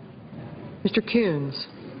 Mr. Coons.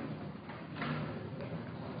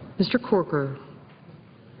 Mr. Corker.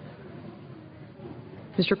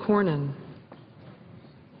 Mr. Cornyn.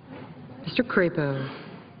 Mr. Crapo.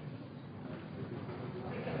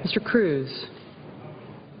 Mr. Cruz.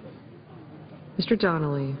 Mr.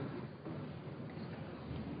 Donnelly.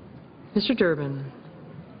 Mr. Durbin.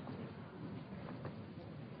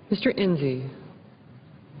 Mr. Enzi.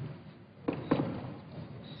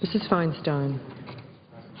 Mrs. Feinstein.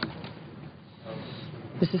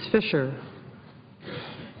 Mrs. Fisher.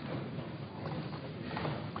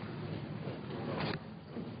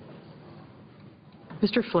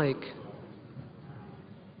 Mr. Flake.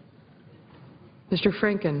 Mr.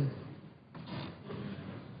 Franken.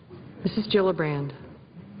 Mrs. Gillibrand.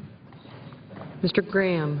 Mr.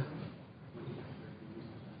 Graham.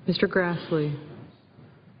 Mr. Grassley.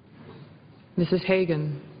 Mrs.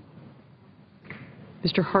 Hagan.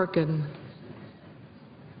 Mr. Harkin.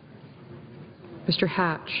 Mr.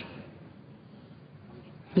 Hatch.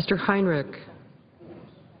 Mr. Heinrich,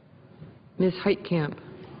 Ms. Heitkamp,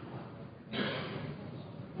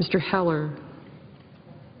 Mr. Heller,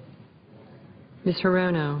 Ms.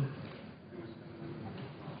 Hirono,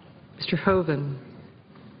 Mr. Hoven,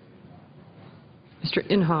 Mr.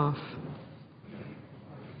 Inhofe,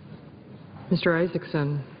 Mr.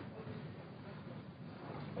 Isaacson,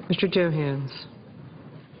 Mr. Johans,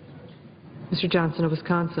 Mr. Johnson of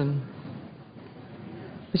Wisconsin,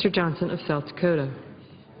 Mr. Johnson of South Dakota,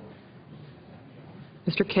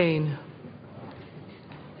 Mr. Kane,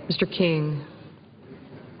 Mr. King,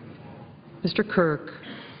 Mr. Kirk,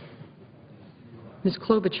 Ms.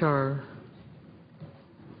 Klobuchar,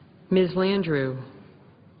 Ms. Landrieu,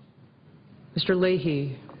 Mr.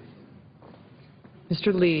 Leahy,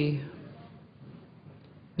 Mr. Lee,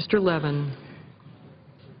 Mr. Levin,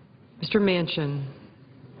 Mr. Manchin,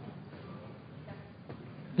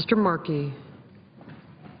 Mr. Markey,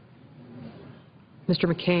 Mr.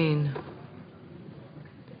 McCain,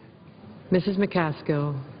 Mrs.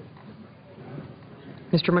 McCaskill,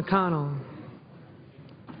 Mr. McConnell,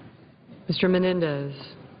 Mr. Menendez,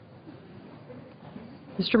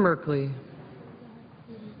 Mr. Merkley,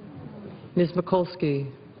 Ms. Mikulski,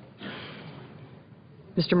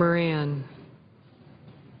 Mr. Moran,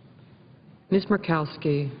 Ms.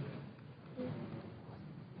 Murkowski,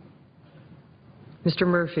 Mr.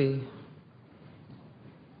 Murphy,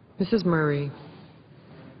 Mrs. Murray,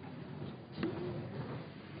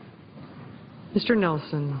 Mr.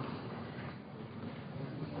 Nelson,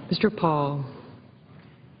 Mr. Paul,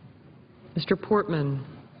 Mr. Portman,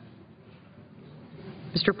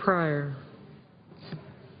 Mr. Pryor,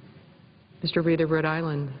 Mr. Reid of Rhode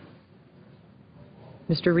Island,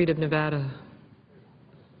 Mr. Reid of Nevada,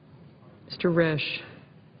 Mr. Risch,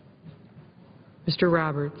 Mr.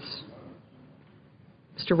 Roberts,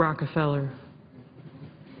 Mr. Rockefeller,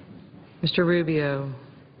 Mr. Rubio,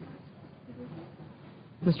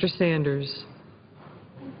 Mr. Sanders,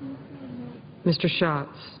 Mr. Schatz,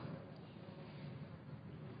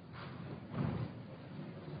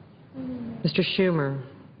 Mr. Schumer,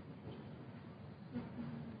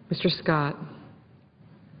 Mr. Scott,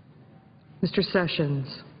 Mr.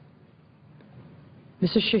 Sessions,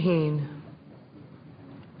 Mrs. Shaheen,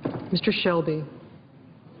 Mr. Shelby,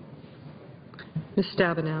 Ms.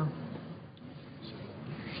 Stabenow,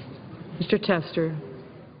 Mr. Tester,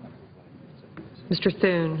 Mr.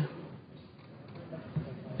 Thune,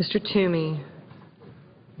 Mr. Toomey,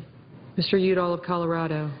 Mr. Udall of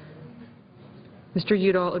Colorado, Mr.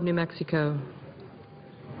 Udall of New Mexico,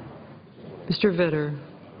 Mr. Vitter,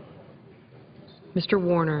 Mr.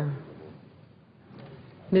 Warner,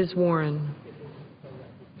 Ms. Warren,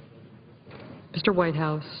 Mr.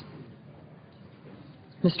 Whitehouse,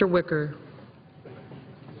 Mr. Wicker,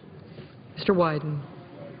 Mr. Wyden.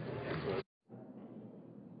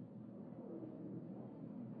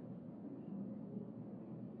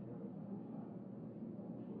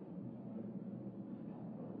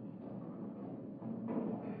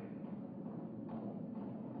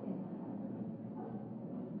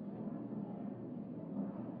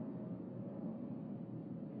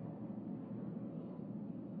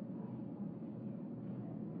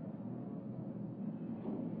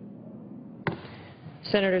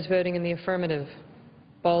 Senators voting in the affirmative: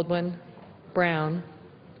 Baldwin, Brown,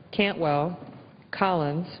 Cantwell,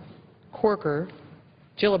 Collins, Corker,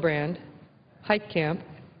 Gillibrand, Heitkamp,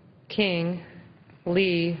 King,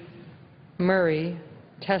 Lee, Murray,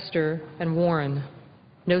 Tester, and Warren.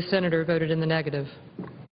 No senator voted in the negative.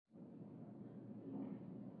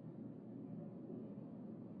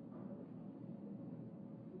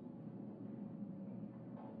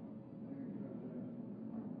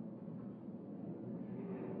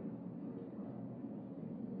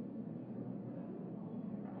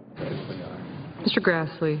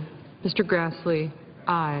 Mr. Grassley,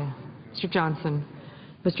 aye. Mr.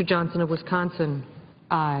 Johnson of Wisconsin,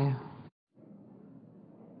 aye.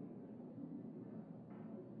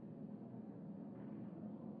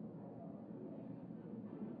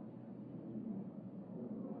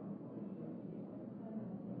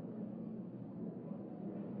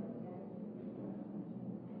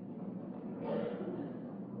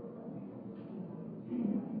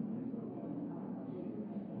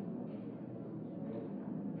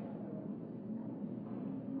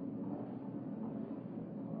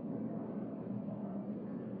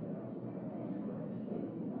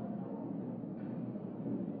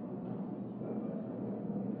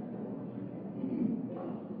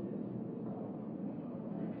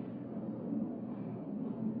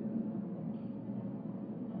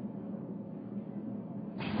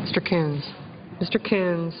 Mr.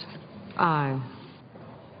 Coons, aye.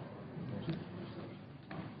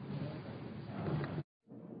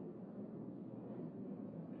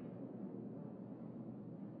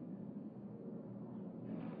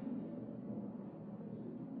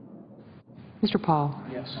 Mr. Paul?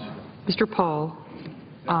 Yes. Mr. Paul?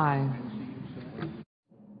 Aye.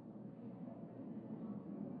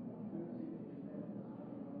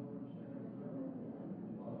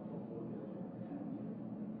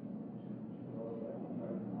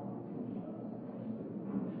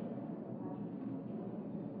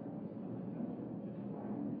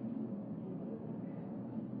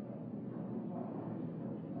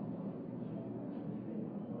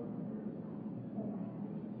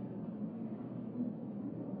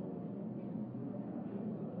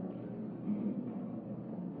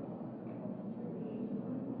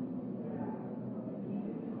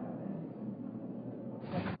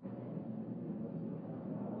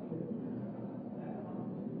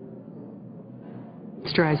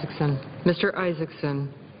 Mr. Isaacson? Mr.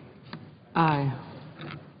 Isaacson? Aye.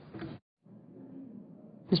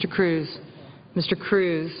 Mr. Cruz? Mr.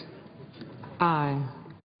 Cruz? Aye.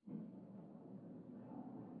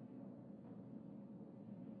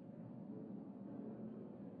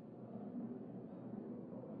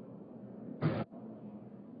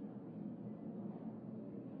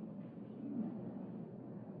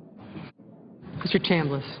 Mr.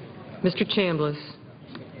 Chambliss? Mr. Chambliss?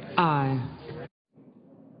 Aye.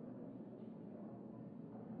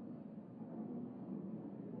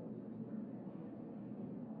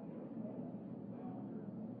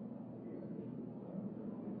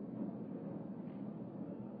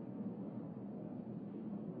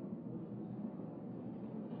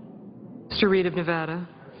 Mr. Reed of Nevada?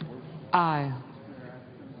 Aye.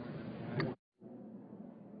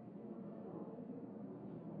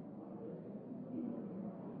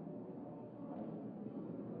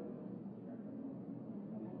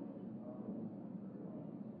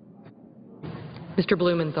 Mr.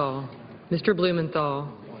 Blumenthal? Mr. Blumenthal?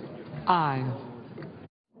 Aye.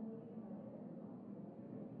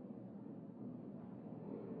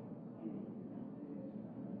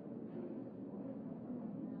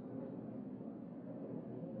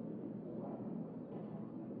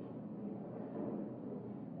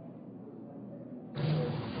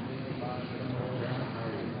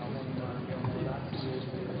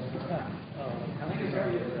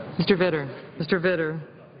 Mr. Vitter? Mr. Vitter?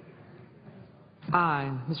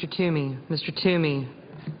 Aye. Mr. Toomey? Mr. Toomey?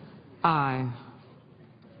 Aye.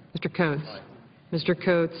 Mr. Coates? Mr.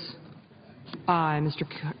 Coates? Aye. Mr.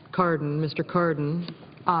 Cardin? Mr. Cardin?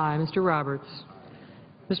 Aye. Mr. Roberts?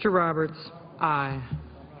 Mr. Roberts? Aye.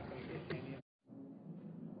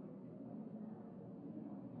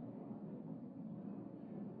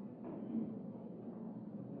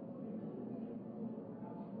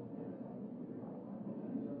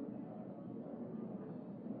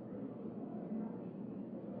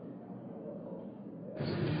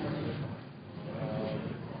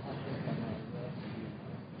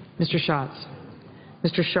 Mr. Schatz?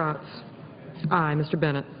 Mr. Schatz? Aye. Mr.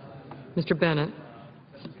 Bennett? Mr. Bennett?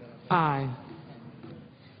 Aye.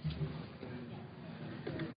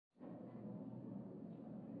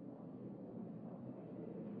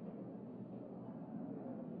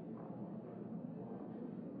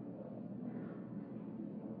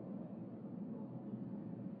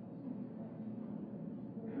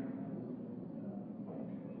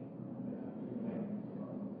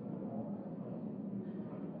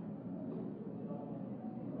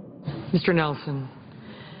 Mr. Nelson?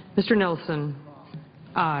 Mr. Nelson?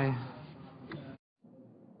 Aye.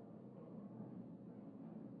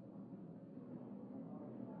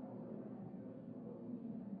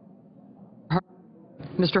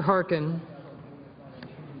 Mr. Harkin?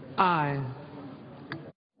 Aye.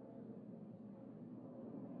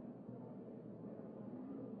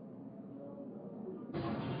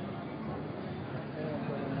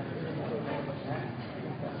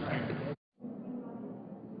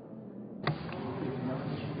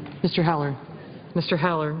 Mr. Heller? Mr.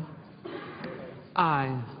 Heller?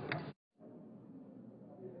 Aye.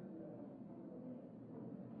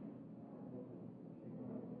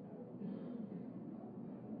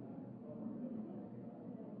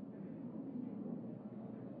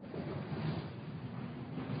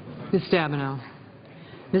 Ms. Stabenow?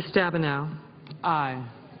 Ms. Stabenow? Aye.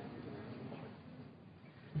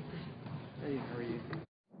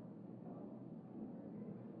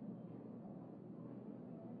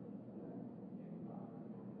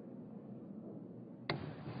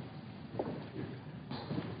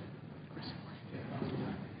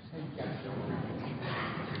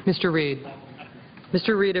 Mr. Reed?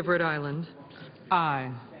 Mr. Reed of Rhode Island?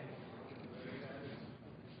 Aye.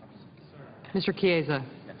 Mr. Chiesa?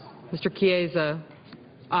 Mr. Chiesa?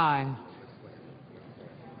 Aye.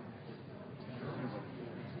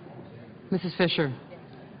 Mrs. Fisher?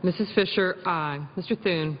 Mrs. Fisher? Aye. Mr.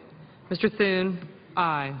 Thune? Mr. Thune?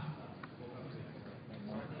 Aye.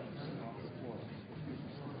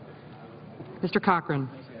 Mr. Cochran?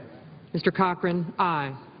 Mr. Cochran?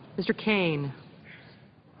 Aye. Mr. Kane?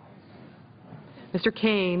 Mr.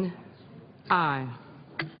 Kane? Aye.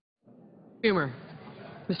 Schumer?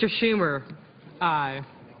 Mr. Schumer? Aye.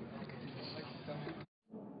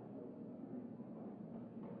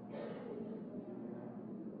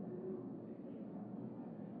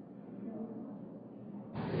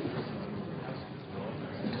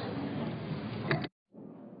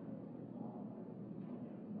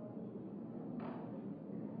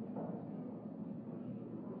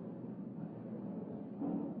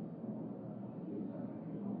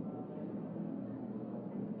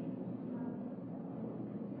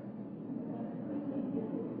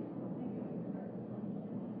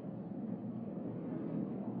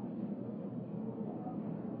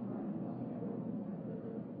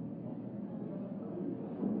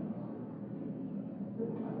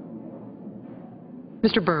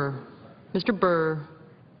 Mr. Burr? Mr. Burr?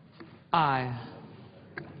 Aye.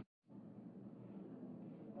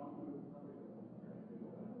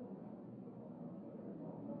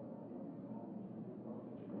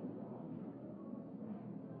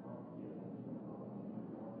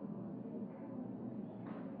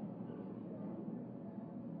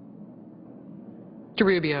 Mr.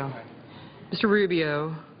 Rubio? Mr.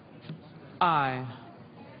 Rubio? Aye.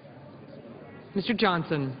 Mr.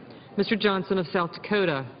 Johnson? Mr. Johnson of South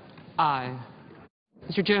Dakota? Aye.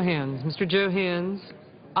 Mr. Johans? Mr. Johans?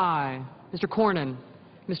 Aye. Mr. Cornyn?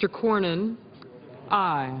 Mr. Cornyn?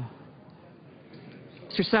 Aye.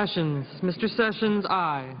 Mr. Sessions? Mr. Sessions?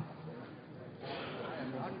 Aye.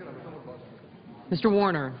 Mr.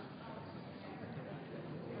 Warner?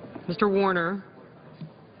 Mr. Warner?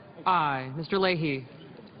 Aye. Mr. Leahy?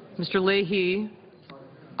 Mr. Leahy?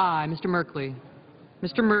 Aye. Mr. Merkley?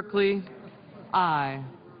 Mr. Merkley? Aye.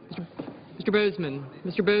 Mr. Bozeman?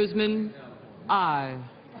 Mr. Bozeman? Aye.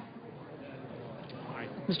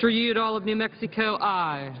 Mr. Udall of New Mexico?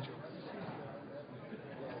 Aye.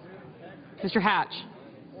 Mr. Hatch?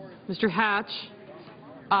 Mr. Hatch?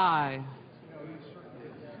 Aye.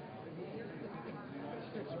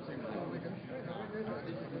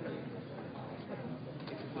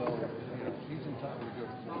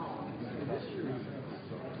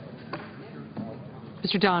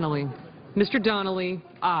 Mr. Donnelly? Mr. Donnelly?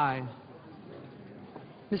 Aye.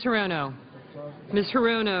 Ms. Hirono? Ms.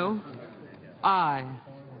 Hirono? Aye.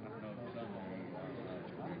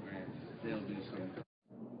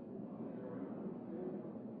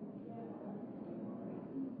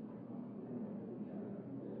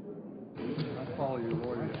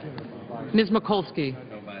 Ms. Mikulski?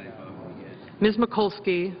 Ms.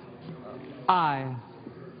 Mikulski? Aye.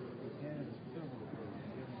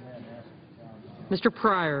 Mr.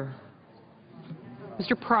 Pryor?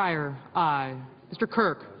 Mr. Pryor? Aye. Mr.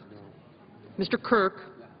 Kirk? Mr. Kirk?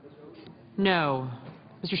 No.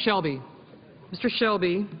 Mr. Shelby? Mr.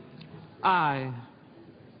 Shelby? Aye.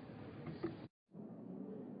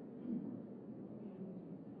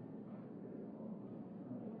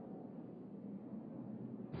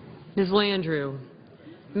 Ms. Landrieu?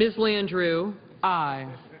 Ms. Landrieu? Aye.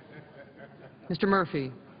 Mr.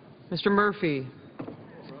 Murphy? Mr. Murphy?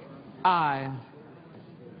 Aye.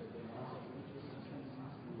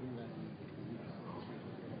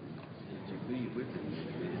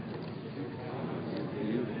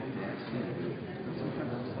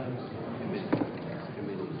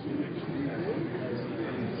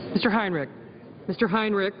 Mr. Heinrich? Mr.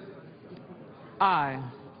 Heinrich? Aye.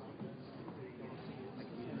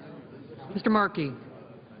 Mr. Markey?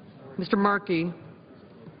 Mr. Markey?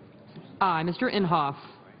 Aye. Mr. Inhofe?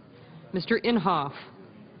 Mr. Inhofe?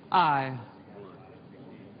 Aye.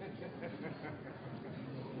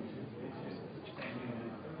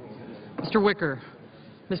 Mr. Wicker?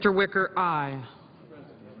 Mr. Wicker? Aye.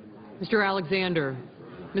 Mr. Alexander?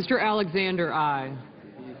 Mr. Alexander? Aye.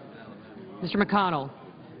 Mr. McConnell?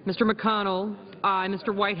 Mr. McConnell? Aye.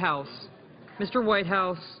 Mr. Whitehouse? Mr.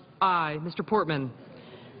 Whitehouse? Aye. Mr. Portman?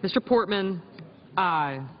 Mr. Portman?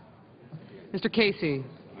 Aye. Mr. Casey?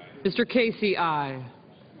 Mr. Casey? Aye.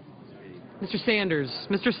 Mr. Sanders?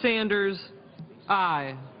 Mr. Sanders?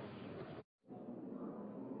 Aye.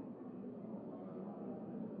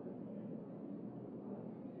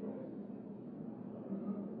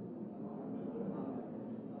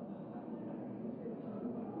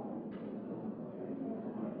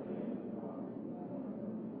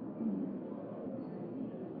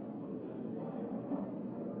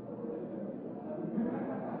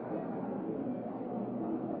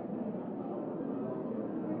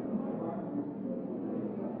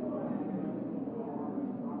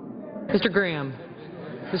 Mr. Graham.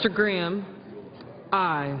 Mr. Graham,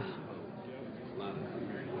 aye.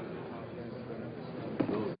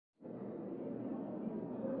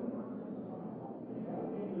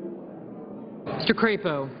 Mr.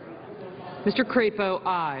 Crapo. Mr. Crapo,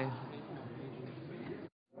 aye.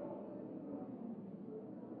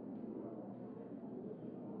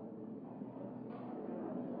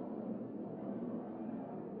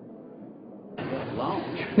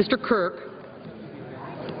 Mr. Kirk,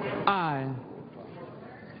 aye.